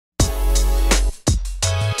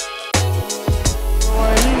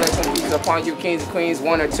Blessings upon you, kings and queens,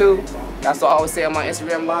 1 or 2. That's what I always say on my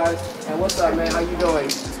Instagram live. And what's up, man? How you doing?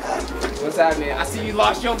 What's happening? I see you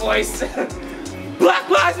lost your voice. Black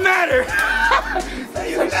Lives Matter!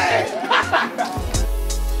 Say your name!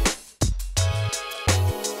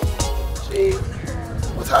 She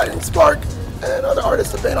was hiding Spark and other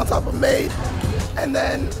artists to paint on top of Made. And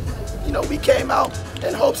then, you know, we came out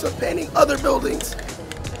in hopes of painting other buildings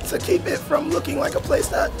to keep it from looking like a place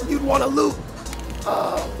that you'd want to loot.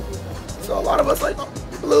 So a lot of us, like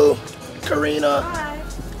Blue, Karina,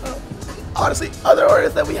 honestly, other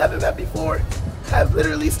artists that we haven't met before have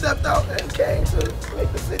literally stepped out and came to make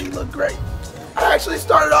the city look great. I actually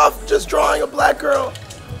started off just drawing a black girl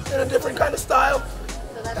in a different kind of style,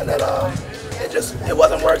 and then it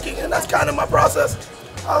wasn't working, and that's kind of my process.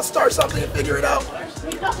 I'll start something and figure it out.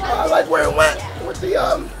 I like where it went with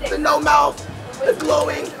the no mouth, the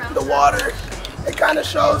glowing, the water. It kind of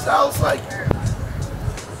shows how it's like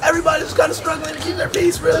everybody's kind of struggling to keep their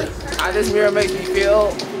peace, really. How this mural makes me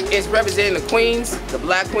feel, it's representing the queens, the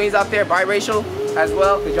black queens out there, biracial as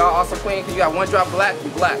well, because y'all also queen, because you got one drop black, you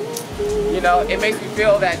black. You know, it makes me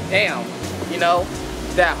feel that, damn, you know,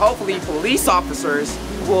 that hopefully police officers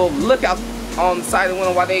will look out on the side of the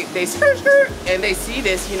window while they skirt and they see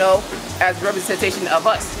this, you know, as representation of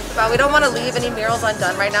us. Well, we don't want to leave any murals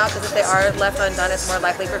undone right now, because if they are left undone, it's more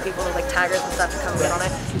likely for people to, like, taggers and stuff to come in on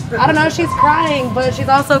it. I don't know, she's crying, but she's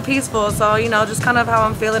also peaceful, so, you know, just kind of how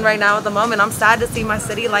I'm feeling right now at the moment. I'm sad to see my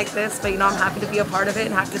city like this, but, you know, I'm happy to be a part of it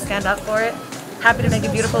and happy to stand up for it. Happy to make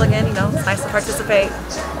it beautiful again, you know, it's nice to participate.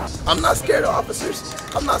 I'm not scared of officers.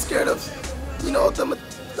 I'm not scared of, you know,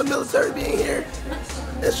 the military being here.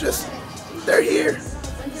 It's just, they're here.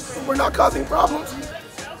 We're not causing problems.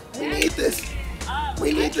 We need this.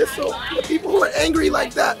 We need this so the people who are angry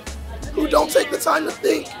like that, who don't take the time to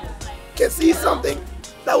think, can see something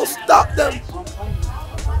that will stop them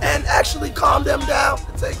and actually calm them down.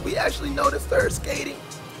 It's like we actually noticed her skating,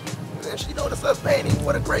 and then she noticed us painting.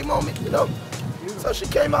 What a great moment, you know? So she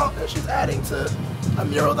came out and she's adding to a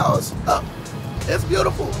mural that was up. It's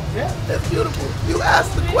beautiful. Yeah. It's beautiful. You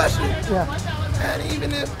asked the question, and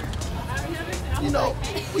even if, you know,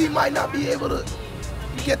 we might not be able to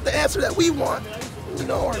get the answer that we want, you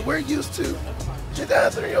know, or we're used to, she's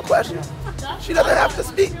answering your question. She doesn't have to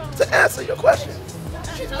speak to answer your question.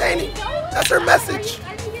 She's painting. That's her message,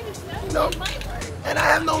 you know? And I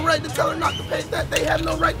have no right to tell her not to paint that. They have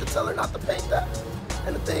no right to tell her not to paint that.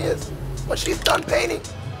 And the thing is, when she's done painting,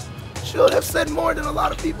 she'll have said more than a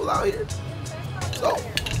lot of people out here. So,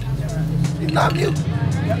 she's not mute.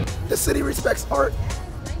 The city respects art.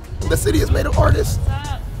 The city is made of artists.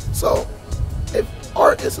 So, if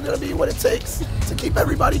art is going to be what it takes to keep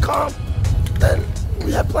everybody calm, then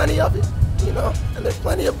we have plenty of it, you know? And there's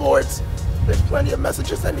plenty of boards. There's plenty of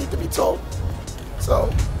messages that need to be told. So,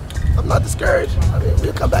 I'm not discouraged. I mean,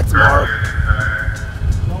 we'll come back tomorrow.